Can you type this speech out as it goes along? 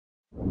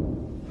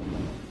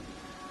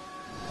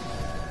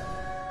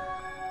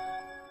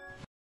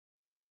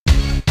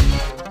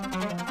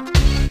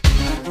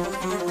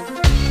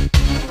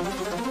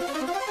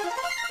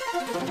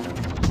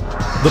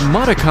The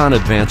Modicon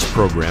Advanced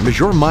program is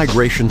your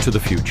migration to the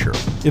future.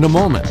 In a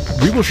moment,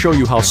 we will show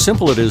you how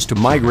simple it is to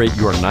migrate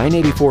your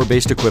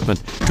 984-based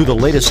equipment to the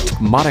latest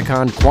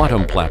Modicon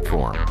Quantum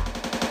platform.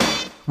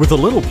 With a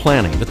little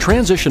planning, the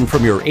transition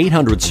from your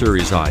 800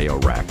 series I/O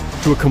rack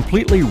to a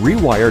completely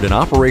rewired and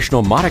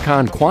operational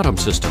Modicon Quantum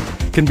system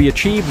can be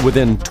achieved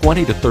within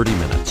 20 to 30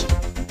 minutes.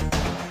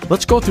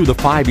 Let's go through the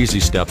 5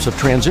 easy steps of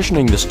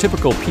transitioning this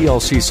typical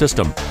PLC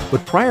system,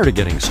 but prior to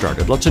getting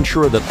started, let's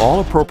ensure that all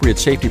appropriate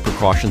safety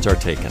precautions are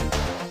taken.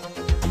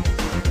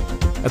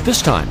 At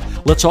this time,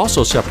 let's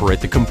also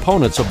separate the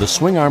components of the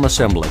swing arm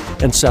assembly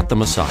and set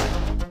them aside.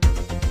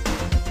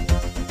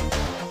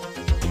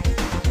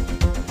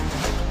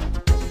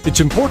 It's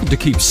important to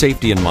keep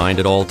safety in mind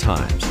at all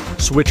times.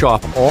 Switch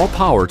off all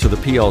power to the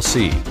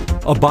PLC.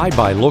 Abide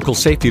by local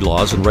safety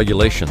laws and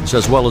regulations,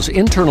 as well as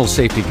internal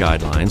safety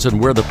guidelines, and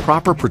wear the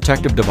proper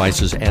protective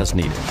devices as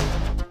needed.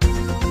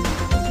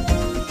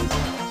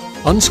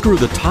 Unscrew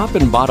the top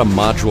and bottom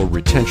module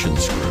retention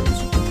screws.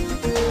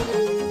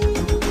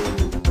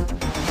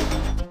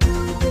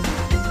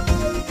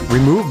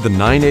 Remove the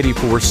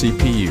 984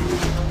 CPU.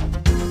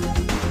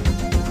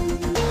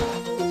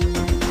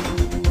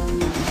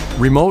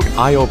 Remote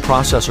I/O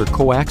processor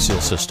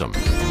coaxial system.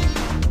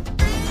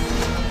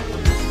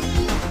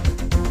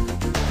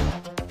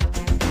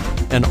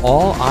 And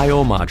all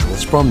I/O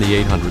modules from the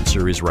 800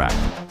 series rack,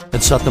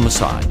 and set them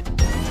aside.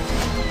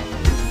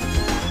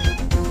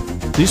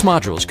 These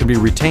modules can be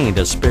retained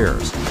as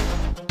spares.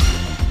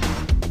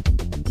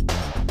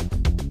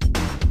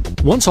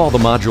 Once all the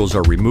modules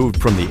are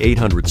removed from the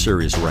 800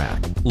 series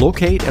rack,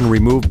 locate and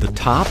remove the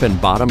top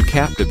and bottom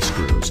captive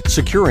screws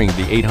securing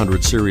the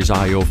 800 series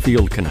I/O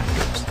field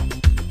connectors.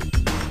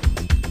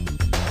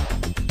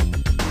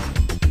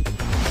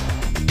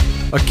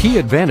 A key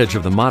advantage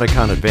of the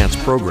Modicon Advanced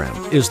program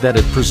is that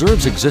it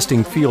preserves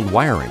existing field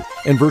wiring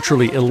and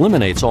virtually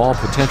eliminates all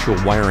potential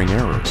wiring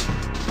errors.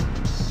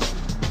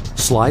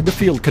 Slide the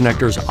field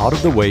connectors out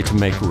of the way to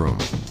make room.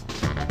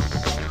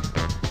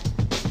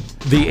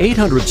 The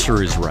 800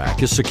 series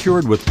rack is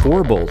secured with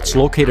 4 bolts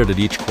located at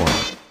each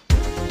corner.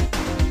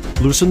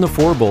 Loosen the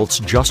 4 bolts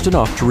just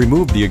enough to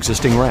remove the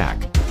existing rack.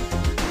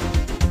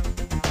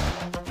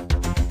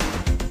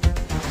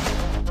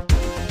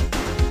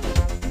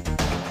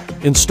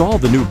 Install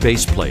the new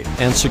base plate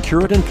and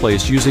secure it in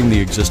place using the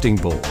existing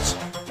bolts.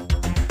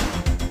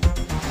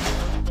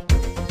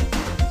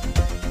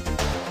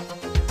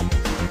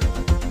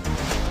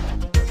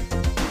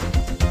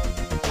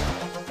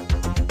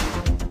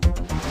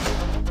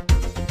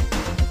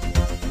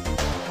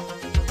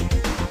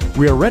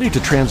 We are ready to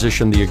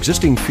transition the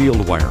existing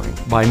field wiring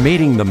by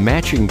mating the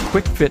matching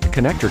quick-fit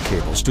connector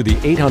cables to the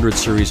 800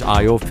 series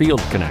I/O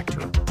field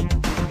connector.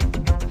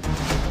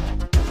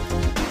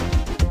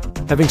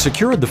 Having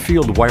secured the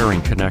field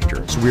wiring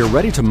connectors, we are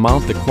ready to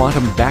mount the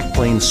Quantum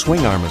backplane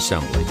swing arm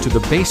assembly to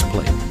the base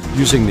plate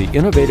using the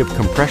innovative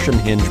compression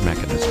hinge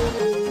mechanism.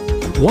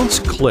 Once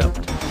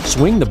clipped,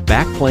 swing the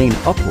backplane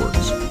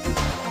upwards.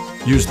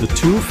 Use the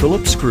 2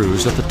 Phillips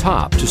screws at the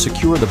top to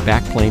secure the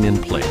backplane in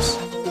place.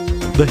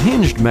 The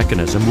hinged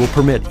mechanism will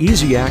permit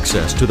easy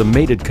access to the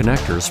mated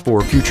connectors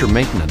for future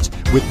maintenance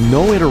with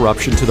no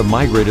interruption to the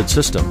migrated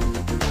system.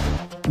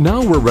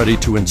 Now we're ready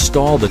to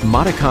install the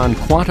Modicon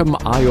Quantum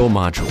I/O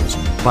modules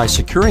by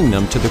securing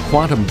them to the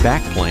Quantum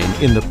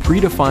backplane in the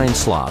predefined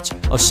slots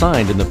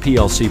assigned in the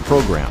PLC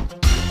program.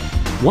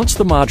 Once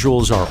the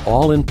modules are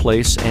all in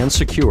place and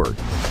secured,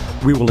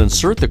 we will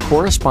insert the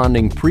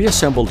corresponding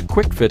pre-assembled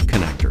quick-fit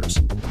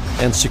connectors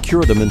and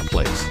secure them in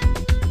place.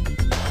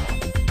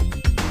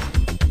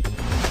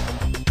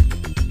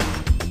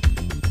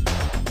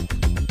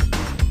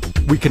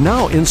 We can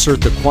now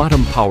insert the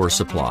Quantum power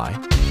supply,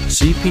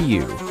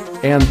 CPU,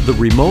 and the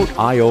remote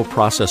I/O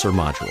processor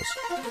modules.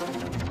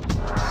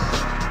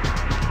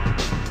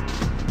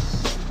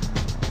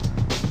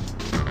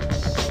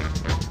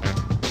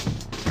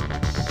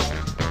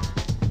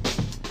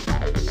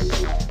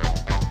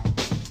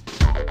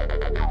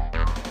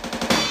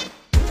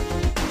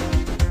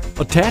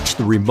 Attach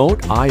the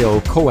remote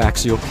I/O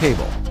coaxial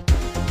cable,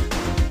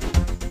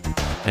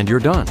 and you're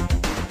done.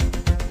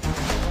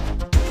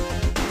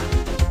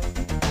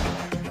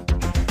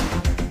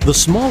 The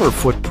smaller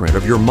footprint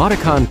of your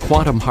Modicon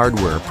Quantum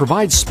hardware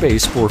provides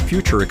space for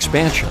future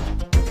expansion.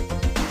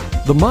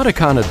 The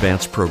Modicon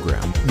Advanced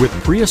program, with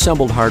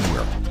pre-assembled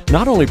hardware,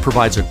 not only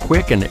provides a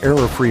quick and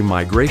error-free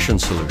migration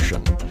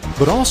solution,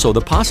 but also the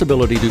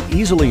possibility to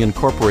easily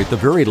incorporate the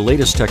very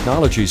latest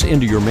technologies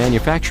into your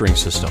manufacturing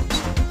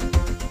systems.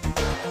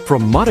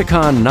 From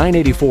Modicon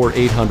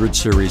 984-800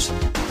 series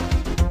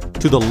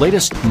to the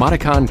latest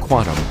Modicon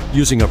Quantum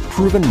using a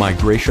proven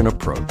migration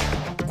approach,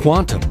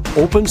 Quantum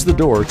opens the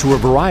door to a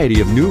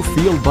variety of new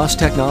field bus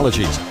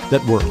technologies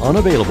that were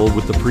unavailable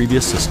with the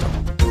previous system.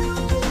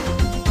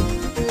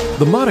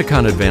 The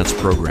Modicon Advanced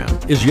program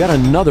is yet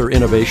another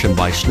innovation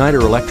by Schneider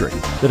Electric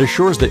that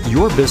assures that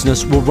your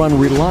business will run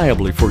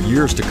reliably for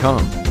years to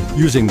come,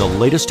 using the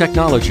latest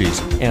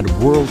technologies and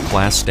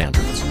world-class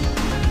standards.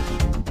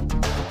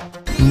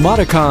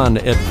 Modicon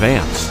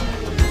Advanced.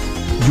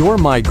 Your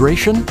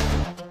migration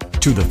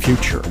to the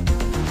future.